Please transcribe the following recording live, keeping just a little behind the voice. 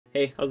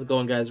Hey, how's it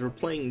going, guys? We're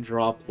playing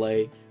Draw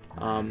Play.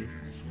 Um,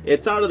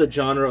 it's out of the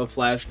genre of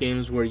Flash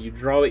games where you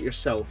draw it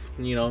yourself.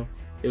 You know,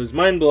 it was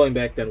mind-blowing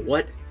back then.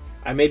 What?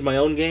 I made my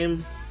own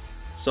game?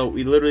 So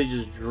we literally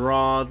just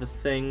draw the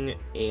thing,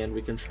 and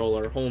we control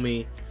our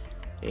homie,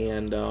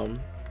 and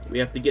we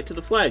have to get to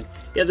the flag.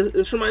 Yeah,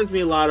 this reminds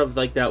me a lot of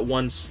like that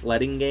one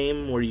sledding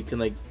game where you can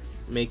like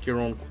make your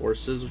own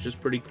courses, which is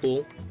pretty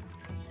cool.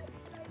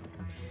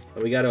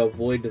 But we gotta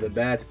avoid the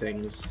bad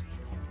things.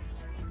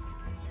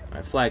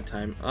 Alright, flag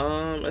time.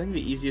 I think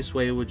the easiest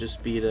way would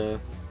just be to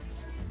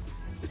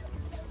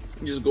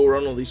just go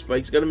around all these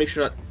spikes. Gotta make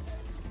sure not...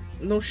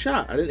 No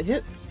shot. I didn't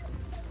hit.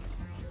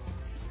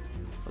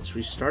 Let's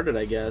restart it,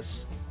 I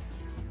guess.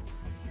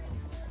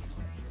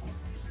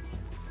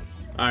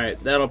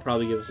 Alright, that'll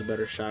probably give us a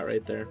better shot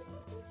right there.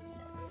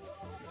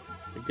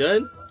 We're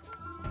good?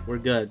 We're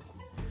good.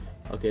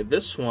 Okay,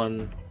 this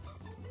one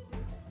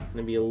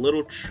gonna be a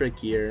little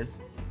trickier.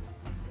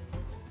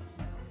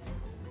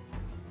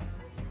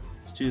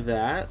 Let's do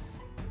that.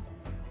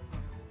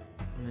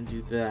 I'm gonna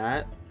do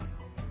that.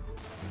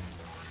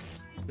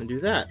 I'm gonna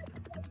do that.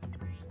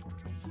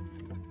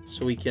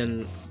 So we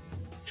can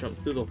jump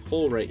through the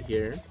hole right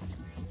here.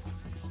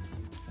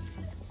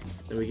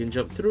 Then we can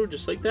jump through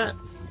just like that.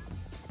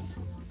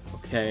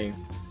 Okay.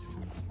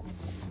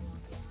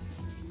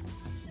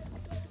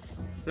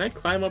 Can I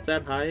climb up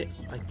that high?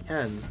 I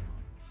can.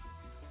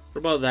 What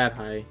about that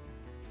high?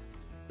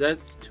 Is that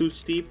too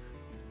steep?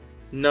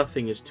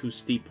 Nothing is too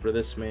steep for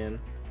this man.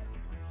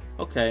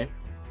 Okay.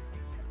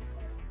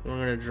 We're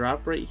gonna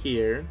drop right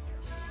here.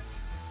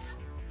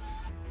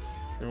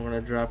 And we're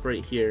gonna drop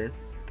right here.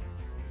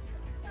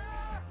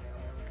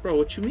 Bro,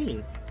 what you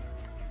mean?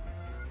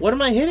 What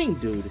am I hitting,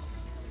 dude? I'm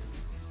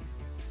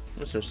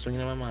gonna start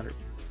swinging at my monitor.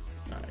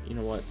 Alright, you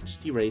know what?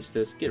 Just erase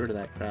this. Get rid of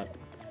that crap.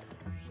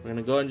 We're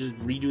gonna go and just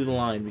redo the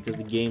line because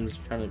the game's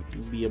trying to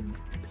be a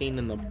pain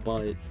in the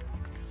butt.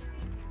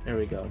 There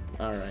we go.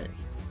 Alright.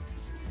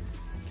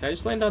 Can I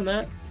just land on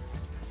that?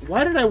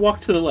 Why did I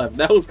walk to the left?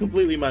 That was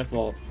completely my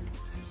fault.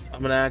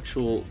 I'm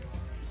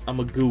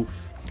a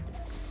goof.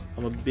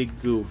 I'm a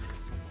big goof.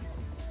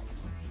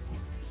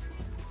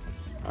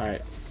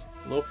 Alright.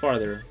 A little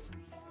farther.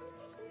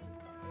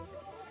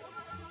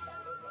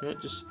 You know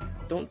what? Just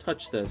don't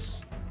touch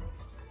this.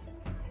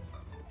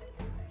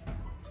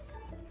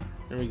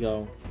 There we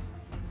go.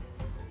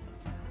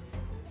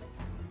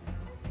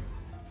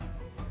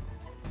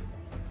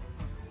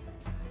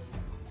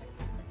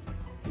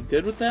 You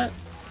good with that?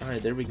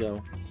 Alright, there we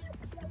go.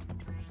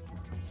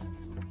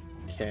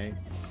 Okay.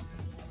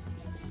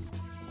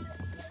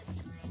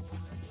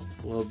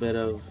 A little bit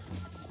of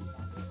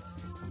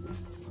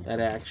that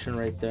action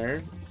right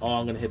there. Oh,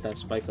 I'm gonna hit that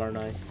spike, aren't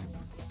I?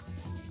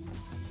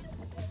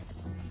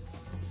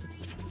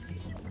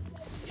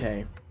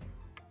 Okay.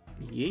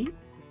 Yeet.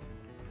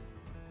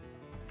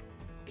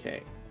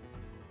 Okay.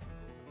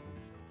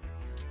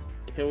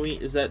 Can we...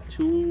 Is that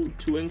too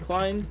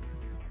inclined?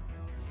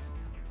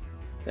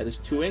 That is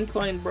too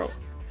inclined, bro.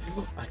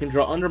 I can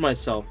draw under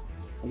myself.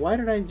 Why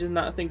did I just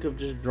not think of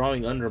just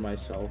drawing under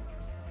myself?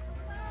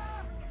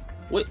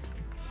 Wait.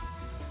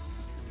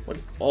 What?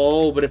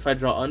 Oh, but if I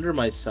draw under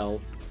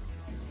myself,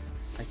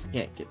 I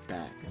can't get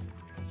back.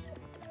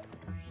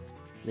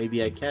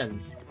 Maybe I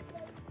can.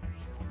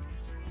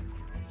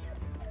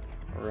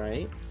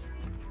 Alright.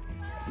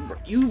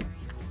 You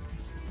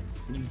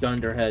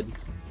dunderhead.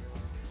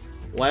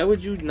 Why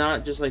would you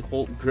not just like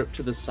hold grip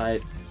to the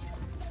side?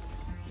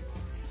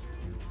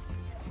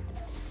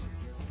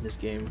 This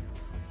game.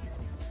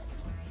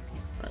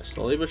 Alright,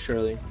 slowly but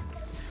surely.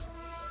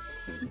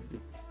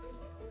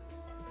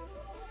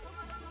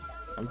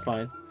 I'm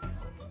fine.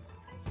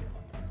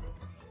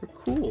 We're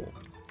cool.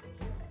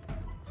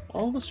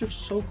 All of us are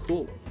so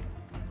cool.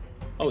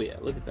 Oh yeah,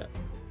 look at that.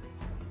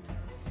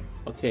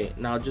 Okay,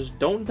 now just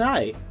don't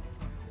die.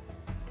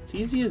 It's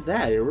easy as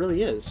that, it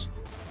really is.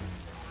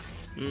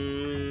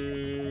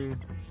 Did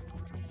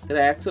I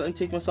accidentally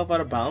take myself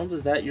out of bounds?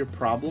 Is that your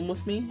problem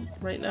with me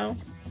right now?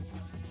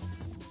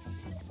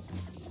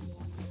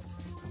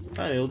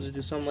 Fine, we'll just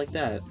do something like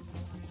that.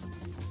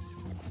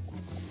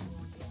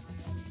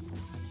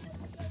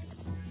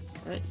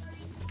 Alright.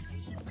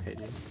 Okay,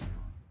 dude.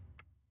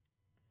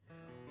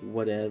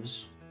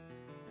 Whatevs.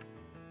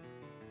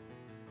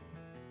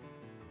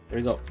 There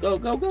we go. Go,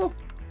 go, go!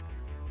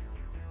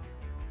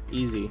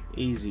 Easy,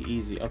 easy,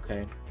 easy.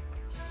 Okay.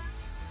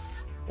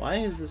 Why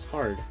is this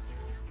hard?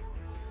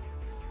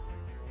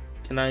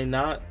 Can I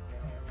not?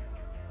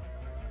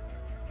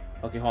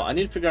 Okay, hold on. I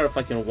need to figure out if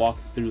I can walk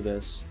through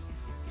this.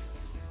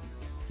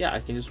 Yeah, I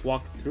can just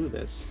walk through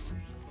this.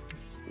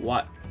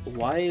 Why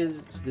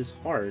is this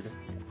hard?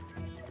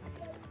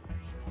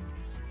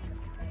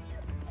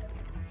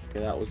 Okay,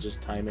 that was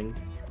just timing.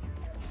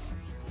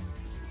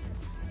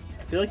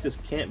 I feel like this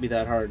can't be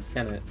that hard,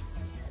 can it?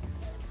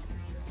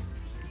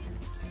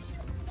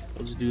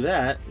 We'll just do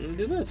that and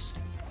do this.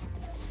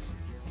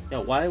 Yeah,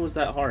 why was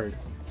that hard?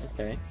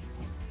 Okay.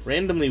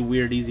 Randomly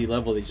weird easy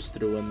level they just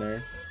threw in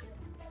there.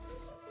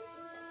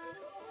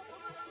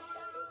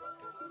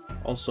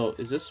 Also,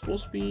 is this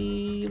supposed to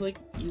be, like,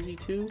 easy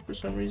too, for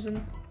some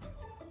reason?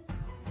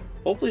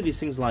 Hopefully these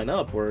things line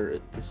up, or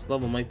this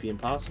level might be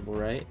impossible,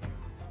 right?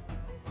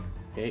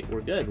 Okay,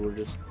 we're good. We're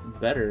just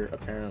better,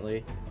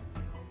 apparently.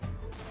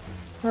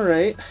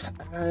 Alright,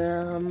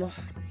 I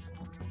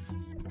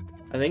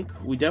think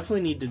we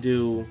definitely need to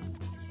do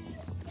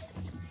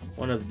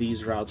one of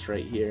these routes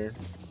right here.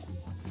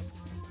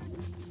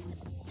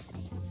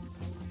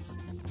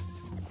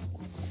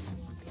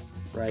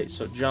 Right,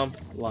 so jump,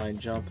 line,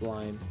 jump,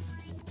 line.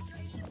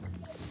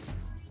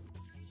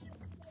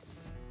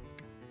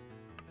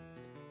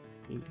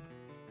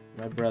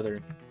 My brother.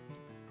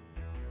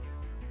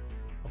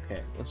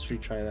 Okay, let's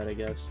retry that, I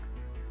guess.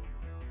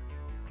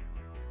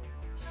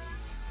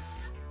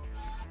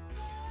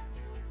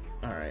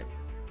 Alright.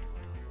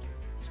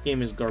 This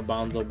game is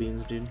garbanzo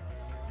beans, dude.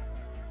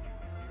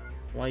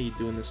 Why are you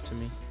doing this to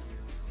me?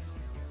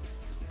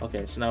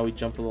 Okay, so now we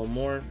jump a little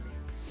more.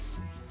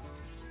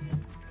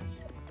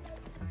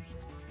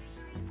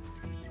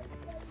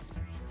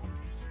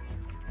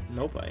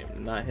 Nope, I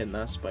am not hitting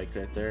that spike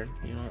right there.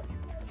 You know what?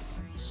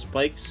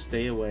 Spikes,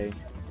 stay away.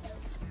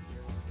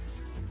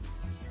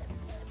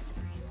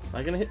 Am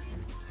I gonna hit?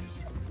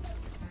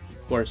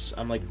 Of course,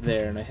 I'm like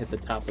there and I hit the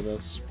top of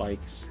those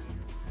spikes.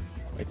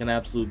 Like an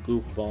absolute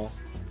goofball.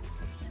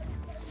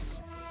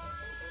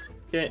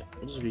 Okay,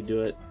 we'll just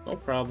redo it. No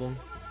problem.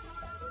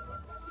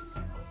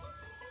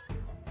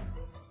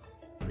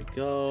 There we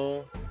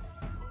go.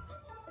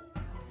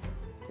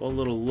 Go a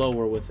little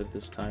lower with it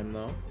this time,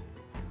 though.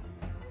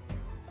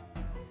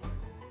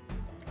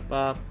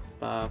 Bop,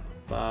 bop,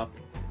 bop.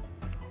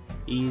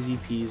 Easy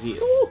peasy.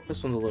 Ooh,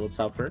 this one's a little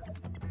tougher.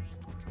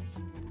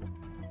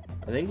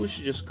 I think we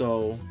should just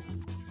go...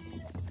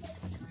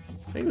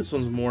 I think this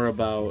one's more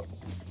about...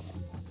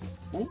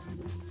 Ooh.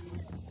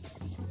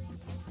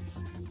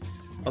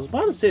 I was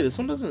about to say, this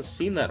one doesn't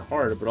seem that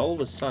hard, but all of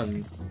a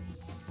sudden...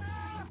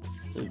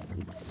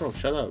 Bro,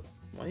 shut up.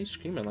 Why are you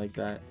screaming like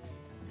that?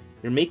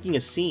 You're making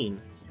a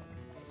scene.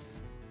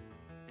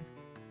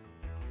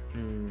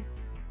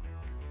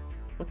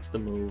 What's the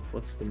move?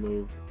 What's the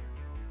move?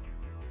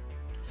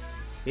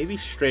 Maybe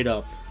straight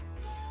up.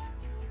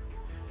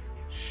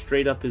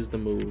 Straight up is the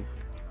move.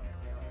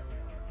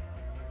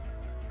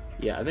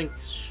 Yeah, I think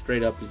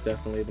straight up is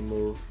definitely the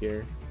move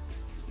here.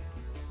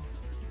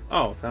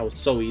 Oh, that was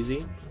so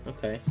easy.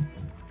 Okay.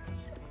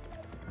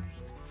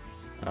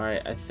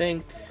 Alright, I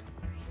think...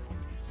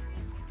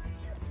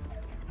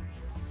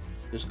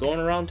 just going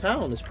around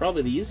town is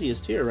probably the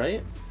easiest here,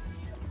 right?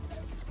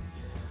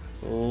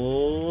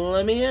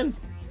 Let me in.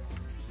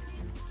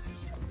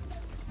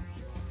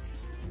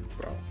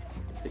 Bro.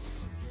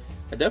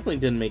 I definitely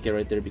didn't make it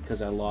right there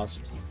because I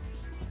lost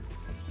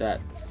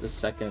that the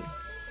second.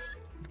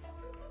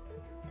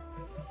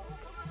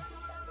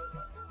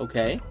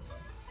 Okay.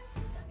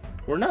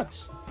 We're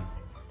nuts.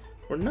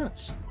 We're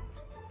nuts.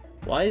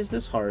 Why is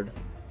this hard?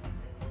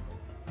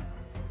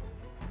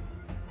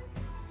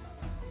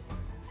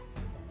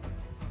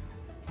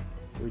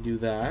 We do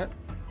that.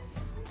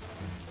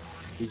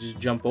 You just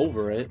jump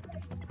over it.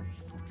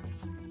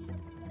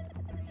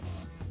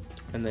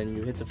 And then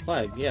you hit the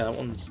flag. Yeah,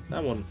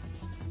 that one.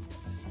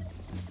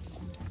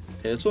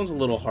 Okay, this one's a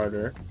little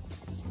harder.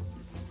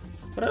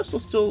 But also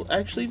still,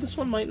 actually, this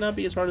one might not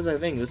be as hard as I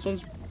think. This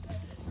one's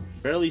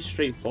fairly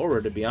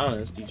straightforward, to be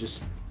honest. You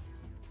just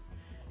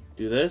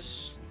do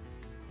this.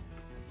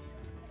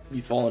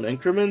 You fall in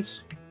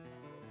increments.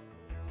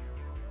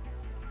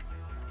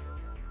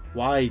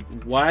 Why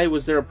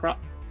was there a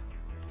problem?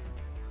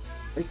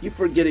 I keep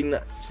forgetting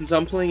that since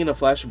I'm playing in a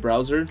Flash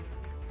browser,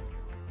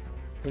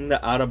 I think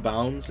the out of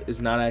bounds is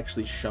not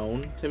actually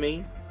shown to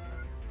me.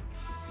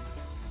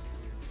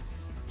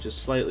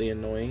 Just slightly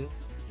annoying.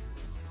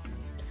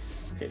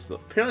 Okay, so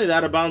apparently the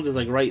out of bounds is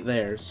like right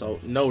there, so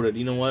noted.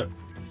 You know what?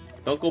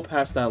 Don't go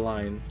past that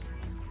line.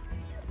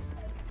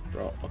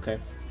 Bro, okay.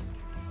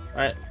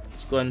 Alright,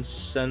 let's go ahead and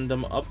send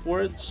them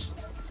upwards.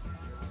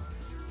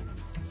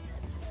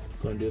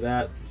 Go and do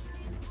that.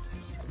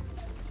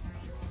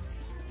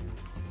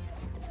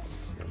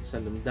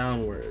 Send them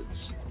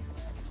downwards.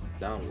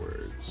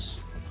 Downwards.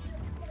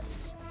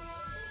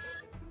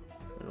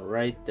 And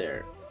right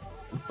there.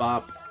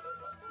 Bop.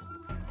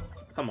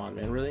 Come on,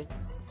 man, really?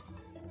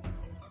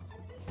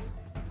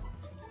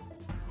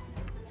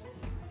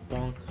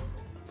 Bonk.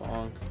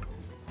 Bonk.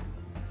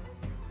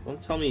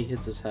 Don't tell me he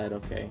hits his head.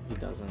 Okay, he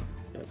doesn't.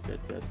 Good, good,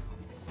 good.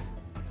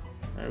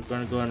 Alright, we're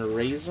gonna go and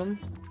raise him.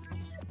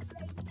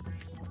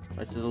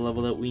 Right to the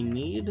level that we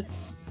need.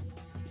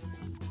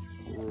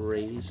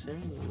 Raise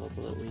him to the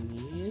level that we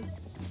need.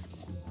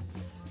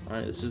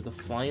 Alright, this is the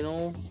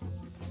final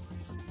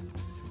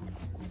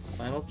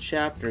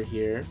chapter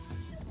here.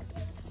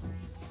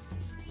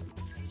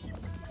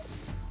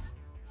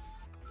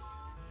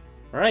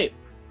 Alright.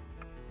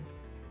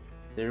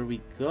 There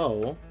we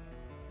go.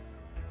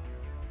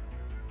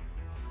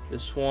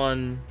 This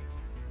one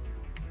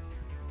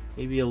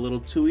maybe a little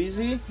too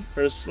easy,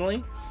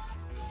 personally.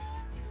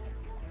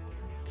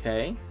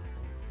 Okay.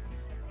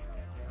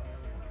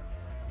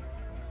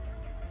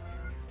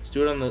 Let's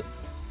do it on the...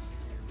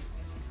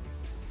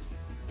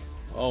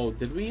 Oh,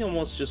 did we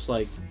almost just,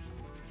 like,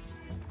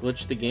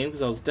 glitch the game?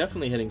 Because I was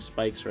definitely hitting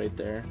spikes right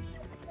there.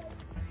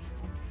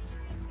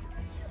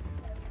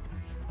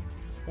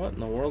 What in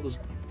the world is...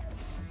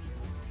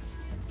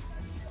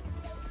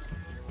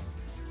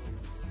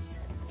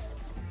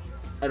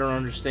 I don't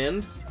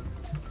understand.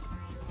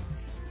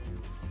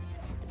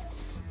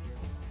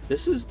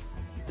 This is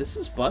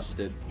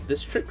busted.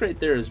 This trick right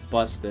there is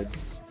busted.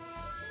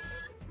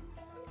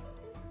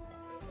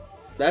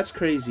 That's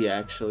crazy,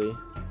 actually.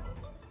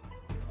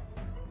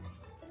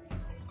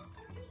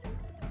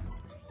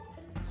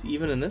 See,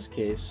 even in this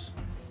case,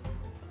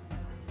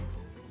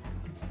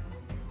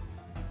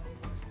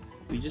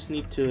 we just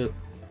need to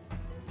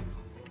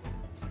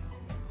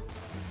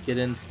get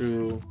in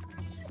through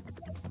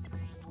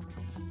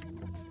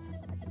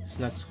this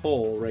next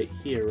hole right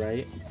here,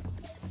 right?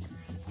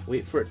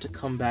 Wait for it to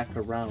come back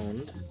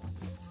around.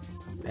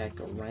 Back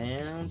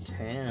around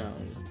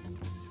town.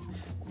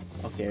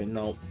 Okay,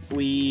 no.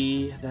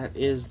 That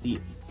is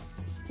the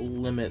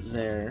limit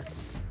there.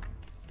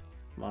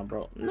 Come on,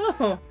 bro.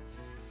 No!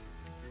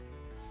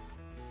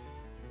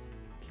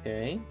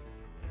 Okay.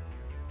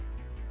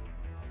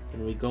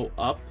 Then we go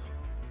up.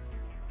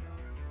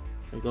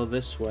 We go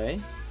this way.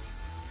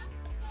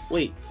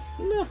 Wait,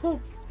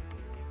 no!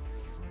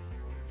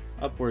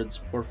 Upwards,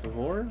 por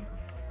favor.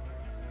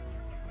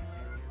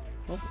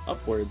 Oh,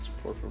 upwards,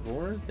 por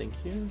favor. Thank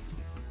you.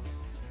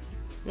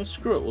 Well,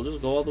 screw it. We'll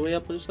just go all the way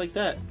up just like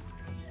that.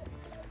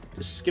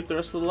 Just skip the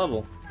rest of the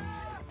level.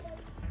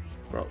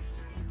 Bro.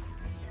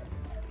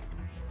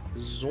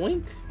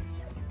 Zoink.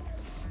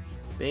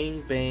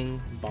 Bang,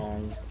 bang,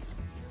 bong.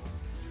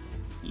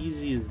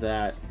 Easy as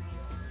that.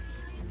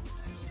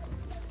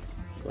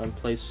 Go ahead and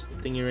place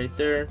thingy right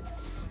there.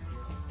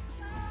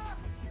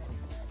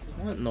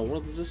 What in the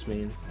world does this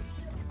mean?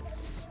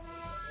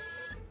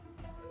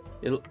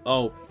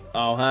 Oh,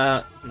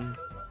 ha.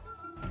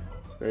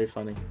 Very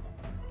funny.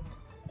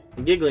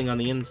 I'm giggling on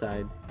the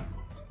inside.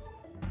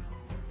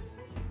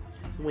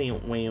 Wow,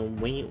 wow,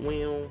 wow,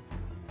 wow.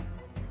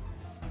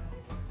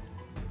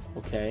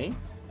 Okay.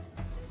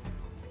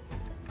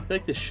 I feel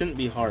like this shouldn't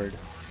be hard.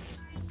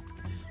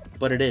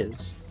 But it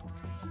is.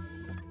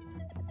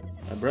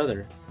 My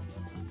brother.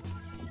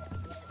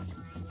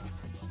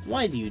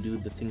 Why do you do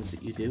the things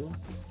that you do?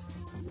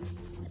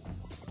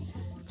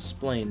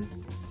 Explain.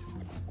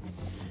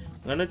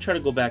 I'm gonna try to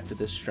go back to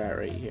this strat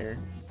right here.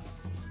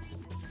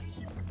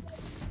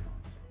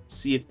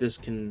 See if this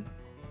can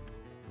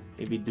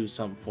maybe do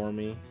something for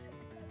me.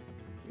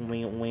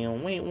 Wow, wow,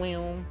 wow,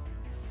 wow.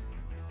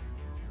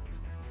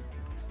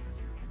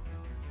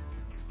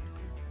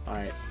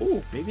 Alright.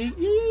 Ooh, maybe.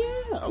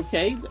 Yeah.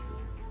 Okay.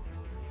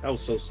 That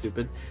was so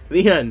stupid.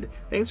 The end.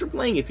 Thanks for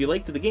playing. If you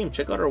liked the game,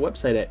 check out our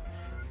website at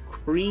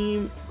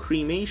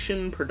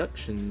Cremation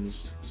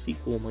Productions.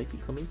 Sequel might be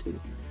coming too.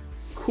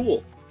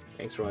 Cool.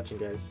 Thanks for watching,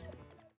 guys.